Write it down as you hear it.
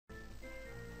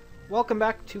welcome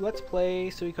back to Let's Play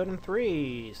Suikoden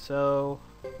 3. So,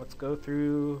 let's go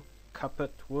through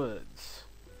Cuppet Woods.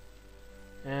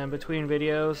 And between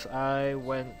videos, I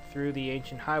went through the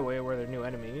ancient highway where there are new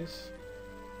enemies.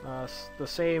 The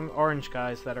same orange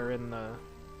guys that are in the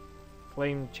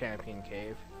Flame Champion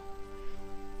Cave.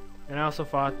 And I also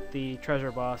fought the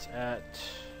treasure boss at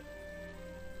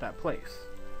that place.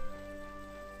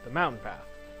 The mountain path.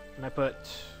 And I put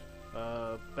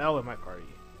Belle in my party.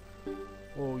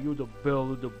 Oh, you the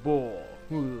belle of the ball.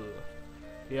 Ugh.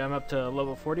 Yeah, I'm up to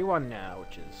level 41 now,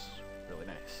 which is really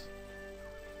nice.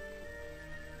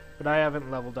 But I haven't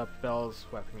leveled up Belle's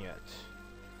weapon yet.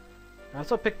 I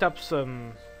also picked up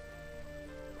some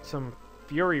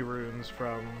fury runes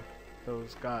from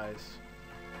those guys.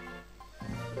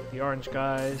 The orange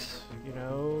guys, you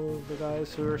know, the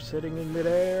guys who are sitting in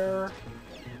midair.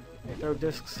 They throw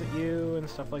discs at you and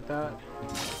stuff like that.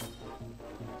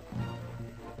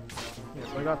 Yeah,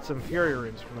 so I got some fury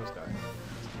runes from those guys.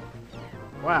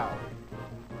 Wow.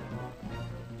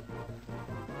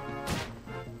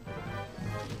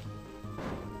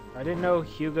 I didn't know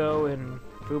Hugo and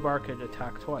Fubar could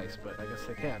attack twice, but I guess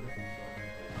they can.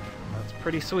 That's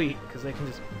pretty sweet, because they can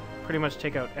just pretty much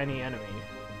take out any enemy.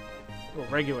 Well,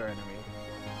 regular enemy.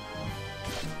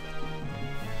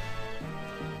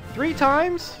 3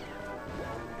 times?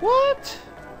 What?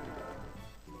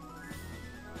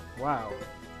 Wow.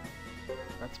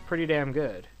 That's pretty damn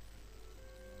good.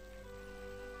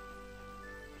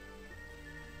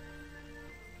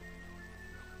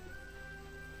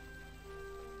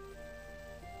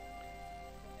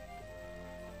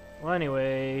 Well,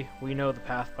 anyway, we know the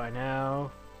path by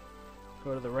now.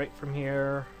 Go to the right from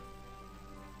here.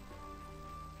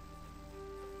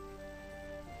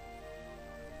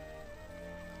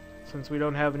 Since we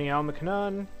don't have any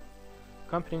Almacanon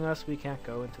accompanying us, we can't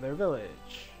go into their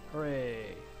village.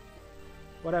 Hooray!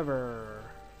 Whatever.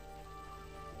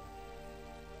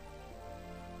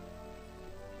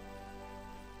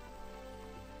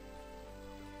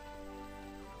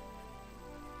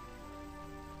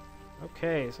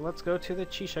 Okay, so let's go to the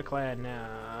Chisha Clan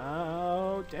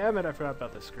now. Damn it, I forgot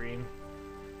about the screen.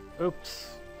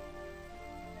 Oops.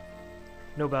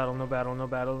 No battle, no battle, no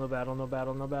battle, no battle, no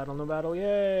battle, no battle, no battle,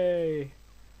 yay!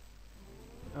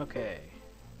 Okay.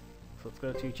 So let's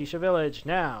go to Chisha Village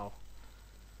now.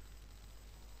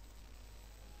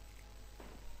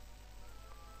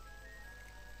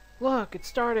 Look, it's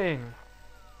starting!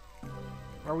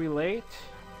 Are we late?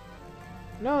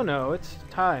 No, it's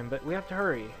time, but we have to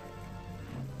hurry.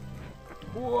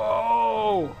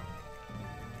 Whoa!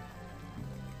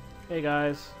 Hey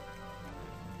guys.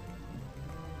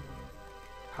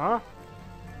 Huh?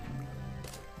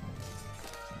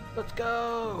 Let's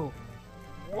go!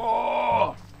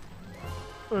 Whoa!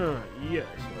 Yes.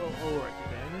 Oh, alright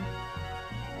then.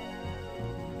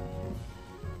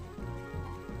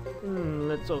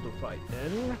 Let's auto fight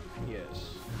then.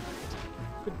 Yes.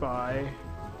 Goodbye.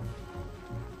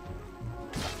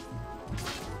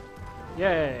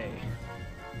 Yay!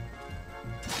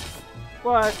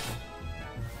 What?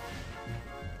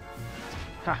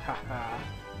 Ha ha ha.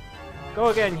 Go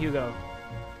again, Hugo.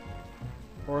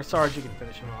 Or Sarge, you can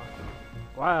finish him off.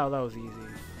 Wow, that was easy.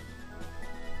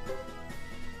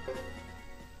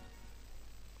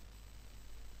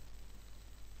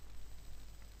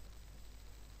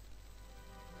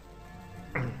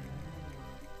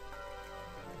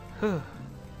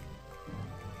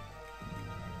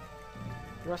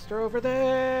 Rust are over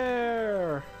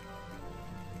there!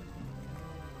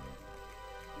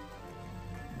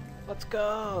 Let's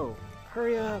go!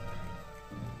 Hurry up!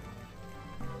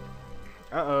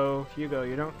 Uh-oh, Hugo,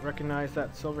 you don't recognize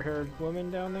that silver-haired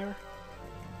woman down there?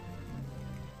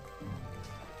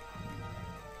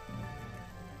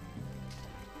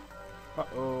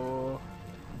 Uh-oh.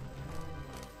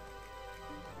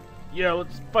 Yeah,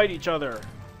 let's fight each other!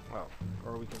 Well,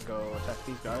 or we can go attack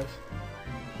these guys.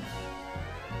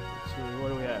 Let's see, what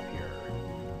do we have here?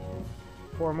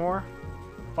 4 more?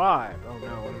 5! Oh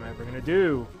no, what am I ever gonna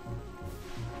do?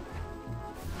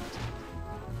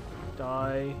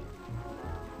 Die.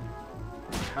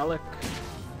 Halleck.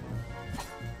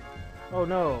 Oh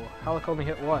no, Halleck only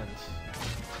hit once.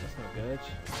 That's no good.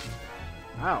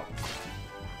 Ow.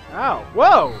 Ow!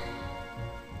 Whoa!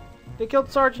 They killed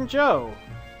Sergeant Joe!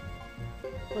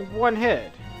 With 1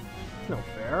 hit. That's no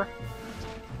fair.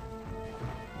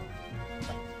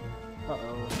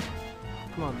 Uh-oh.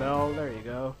 Come on, Belle. There you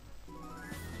go.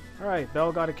 Alright,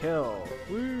 Belle got a kill.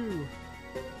 Woo!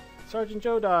 Sergeant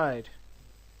Joe died.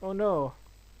 Oh no.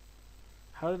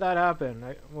 How did that happen?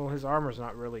 Well, his armor's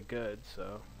not really good,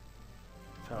 so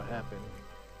that's how it happened.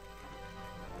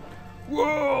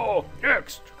 Whoa!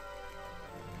 Next!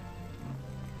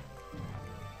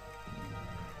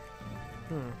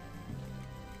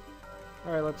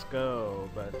 Alright, let's go.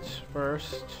 But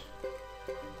first,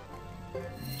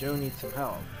 Joe needs some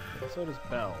help. And so does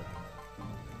Belle.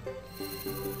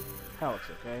 Halleck's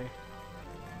okay.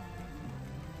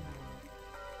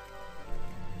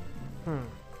 Looks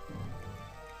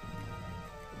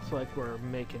like we're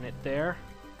making it there.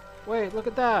 Wait, look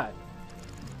at that!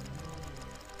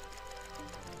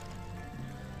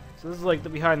 So this is like the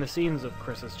behind the scenes of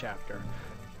Chris's chapter.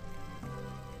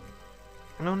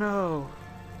 Oh no!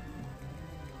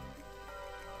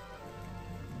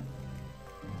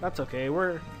 That's okay,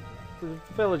 the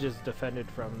village is defended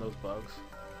from those bugs.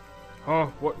 Huh,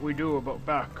 what we do about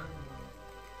back?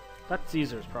 That's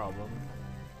Caesar's problem.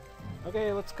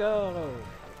 Okay, let's go!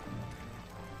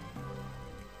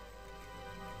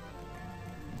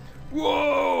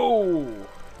 Whoa!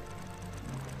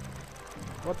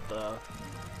 What the?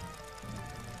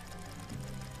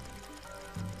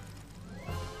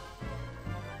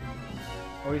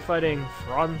 Are we fighting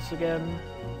fronts again?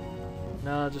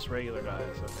 No, just regular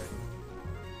guys, okay.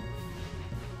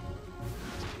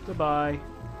 Goodbye.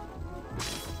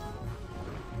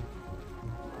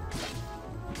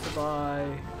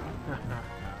 Goodbye.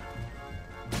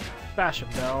 Bash him,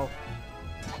 Belle.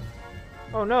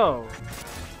 Oh no!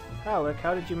 Halleck,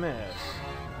 how did you miss?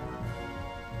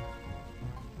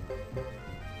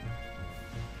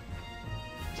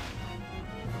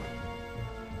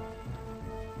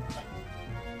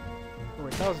 Oh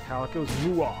wait, that was Halleck, it was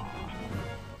Mua.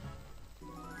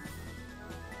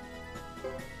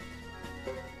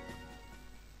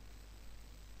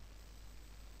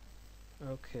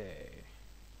 Okay.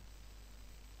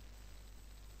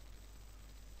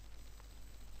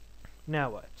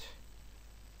 Now what?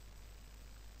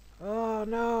 Oh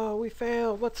no, we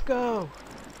failed. Let's go.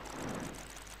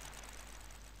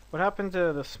 What happened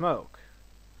to the smoke?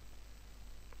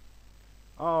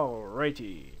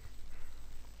 Alrighty.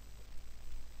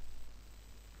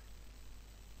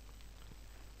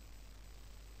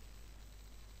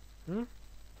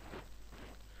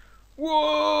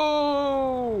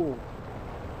 Whoa!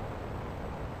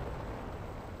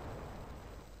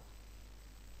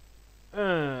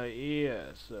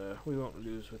 Yes, we won't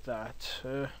lose with that.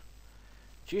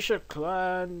 Chisha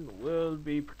Clan will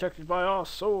be protected by our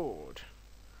sword.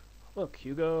 Look,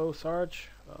 Hugo, Sarge.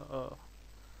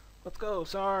 Let's go,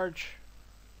 Sarge.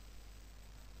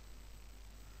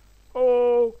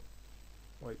 Oh!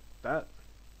 Wait, that?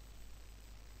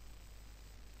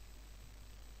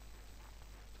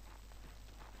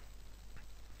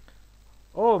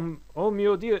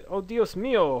 Oh Dios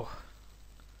mío.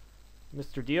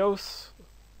 Mr. Dios.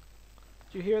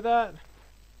 Did you hear that?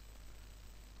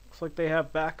 Looks like they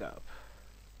have backup.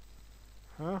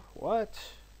 Huh? What?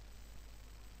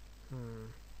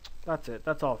 That's it.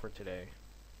 That's all for today.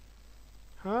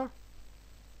 Huh?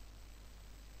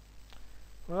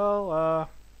 Well,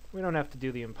 we don't have to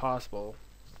do the impossible.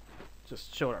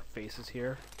 Just show our faces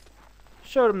here.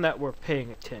 Show them that we're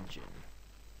paying attention.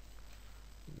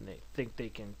 And they think they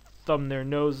can thumb their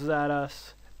noses at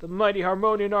us. The mighty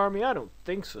Harmonian army? I don't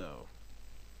think so.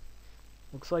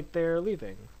 Looks like they're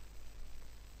leaving.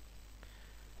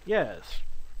 Yes.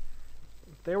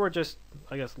 They were just,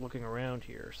 I guess, looking around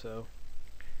here, so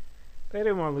they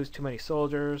didn't want to lose too many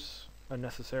soldiers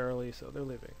unnecessarily, so they're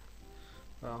leaving.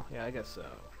 Well, yeah, I guess so.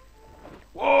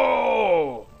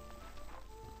 Whoa!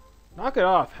 Knock it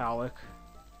off, Halleck.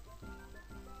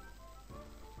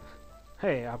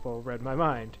 Hey, Apple read my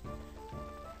mind.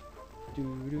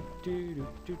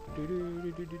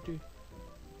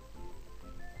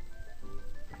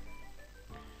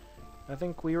 I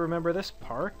think we remember this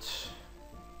part.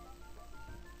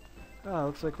 Oh,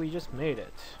 looks like we just made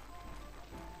it.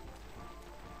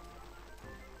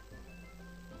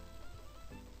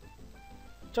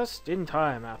 Just in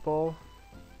time, Apple.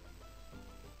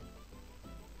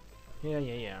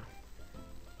 Yeah.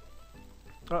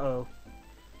 Uh-oh.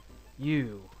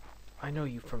 You. I know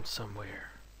you from somewhere.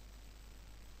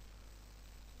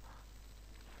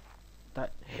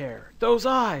 That hair. Those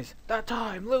eyes! That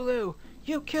time! Lulu!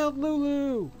 You killed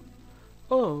Lulu!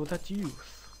 Oh, that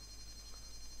youth.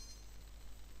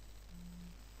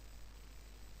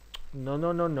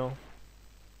 No.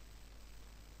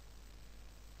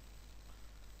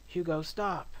 Hugo,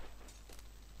 stop.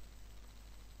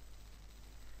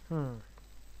 I'm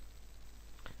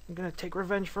gonna take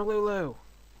revenge for Lulu.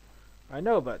 I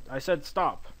know, but I said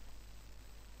stop.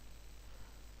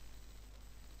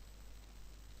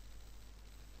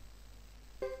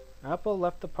 Apple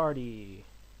left the party.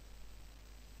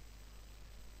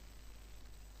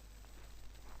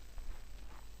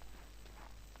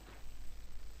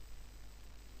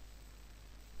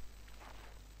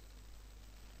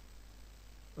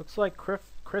 Looks like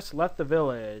Chris left the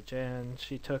village, and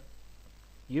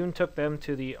Yoon took them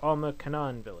to the Alma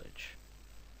Kanan village.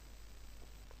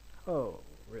 Oh,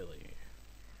 really?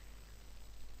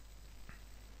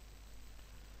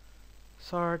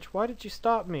 Sarge, why did you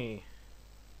stop me?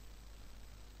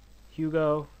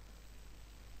 Hugo,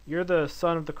 you're the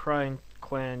son of the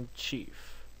Clan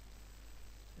chief,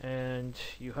 and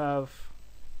you have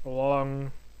a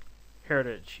long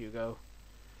heritage, Hugo.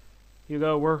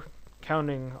 Hugo, we're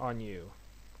counting on you.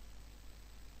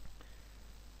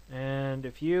 And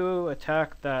if you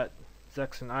attack that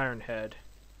Zexan Ironhead,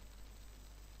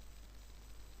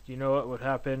 do you know what would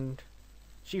happen?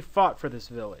 She fought for this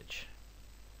village.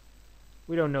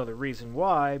 We don't know the reason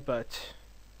why, but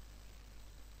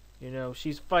you know,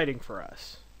 she's fighting for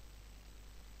us.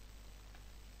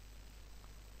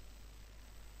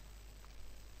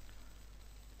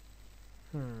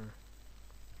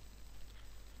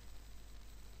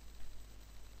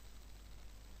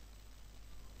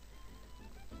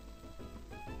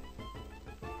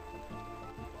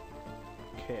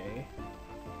 Okay.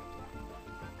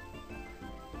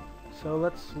 So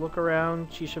let's look around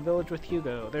Chisha Village with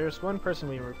Hugo. There's one person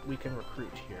we can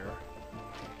recruit here,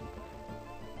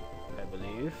 I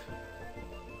believe.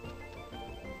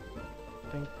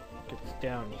 I think it's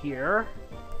down here,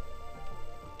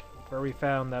 where we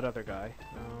found that other guy.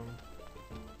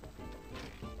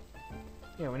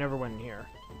 Yeah, we never went in here.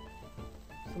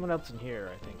 Someone else in here,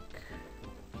 I think.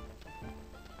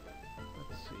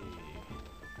 Let's see.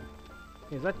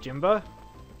 Hey, is that Jimba?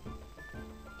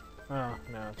 Oh,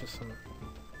 no, just some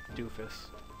doofus.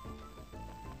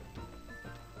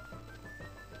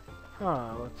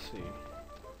 Huh, let's see.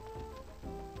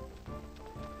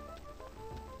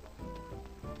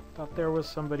 Thought there was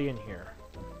somebody in here.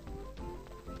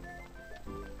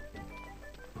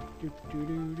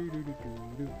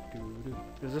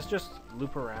 Does this just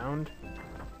loop around?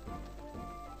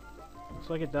 Looks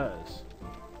like it does.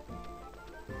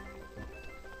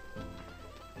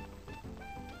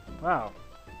 Wow.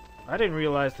 I didn't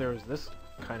realize there was this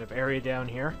kind of area down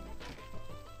here.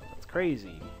 That's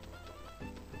crazy.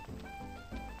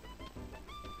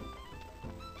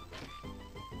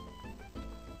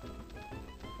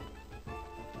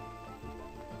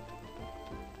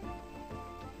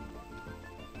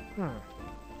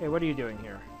 Hey, what are you doing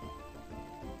here?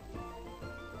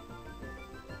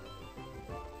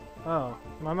 Oh,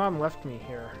 my mom left me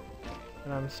here,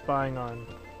 and I'm spying on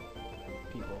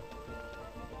people.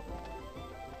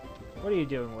 What are you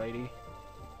doing, lady?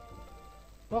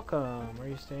 Welcome. Are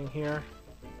you staying here?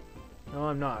 No,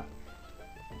 I'm not.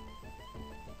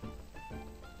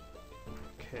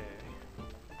 Okay.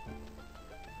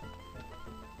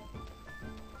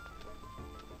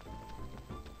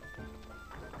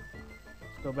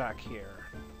 Let's go back here.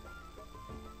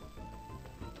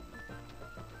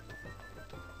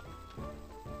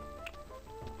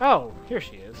 Oh, here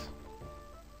she is.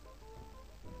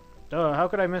 Duh, how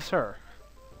could I miss her?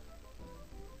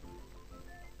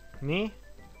 Me?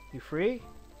 You free?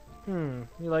 You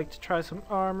like to try some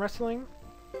arm wrestling?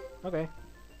 Okay.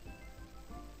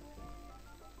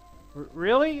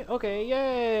 Really? Okay,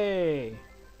 yay!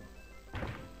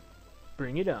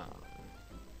 Bring it on.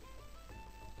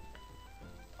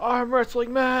 Arm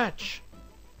wrestling match!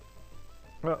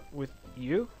 Well, with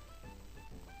you?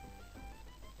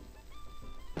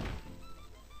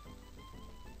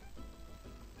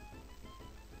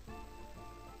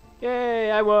 Yay,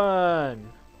 I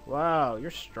won! Wow,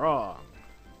 you're strong.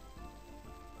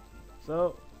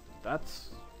 So,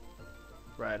 that's...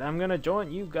 right, I'm gonna join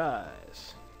you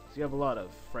guys. 'Cause you have a lot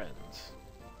of friends.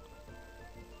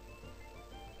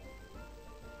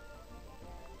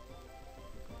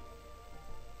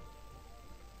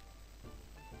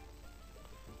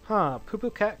 Huh, Poo Poo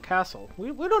Cat Castle.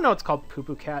 We don't know it's called Poo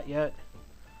Poo Cat yet.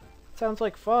 Sounds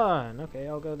like fun. Okay,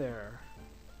 I'll go there.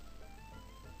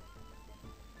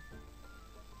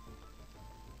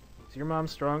 Is your mom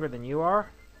stronger than you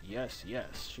are? Yes,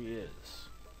 yes, she is.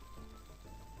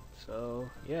 So,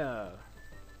 yeah.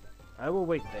 I will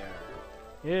wait there.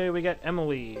 Yeah, we got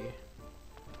Emily.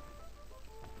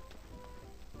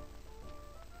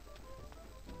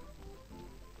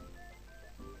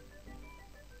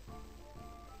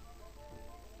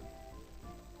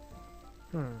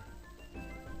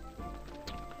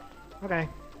 Okay.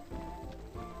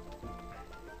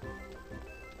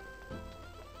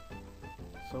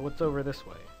 So what's over this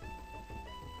way?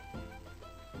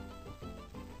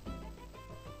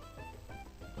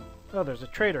 Oh, there's a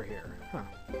trader here. Huh.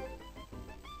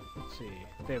 Let's see.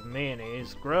 They have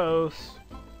mayonnaise. Gross.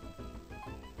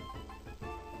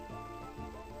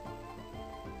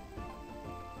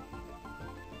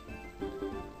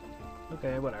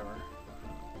 Okay, whatever.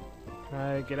 Can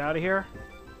I get out of here?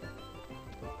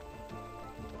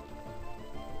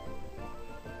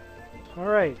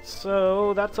 Alright,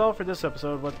 so that's all for this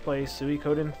episode. Let's play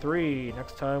Suikoden 3.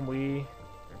 Next time we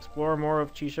explore more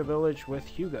of Chisha Village with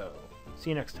Hugo. See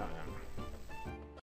you next time.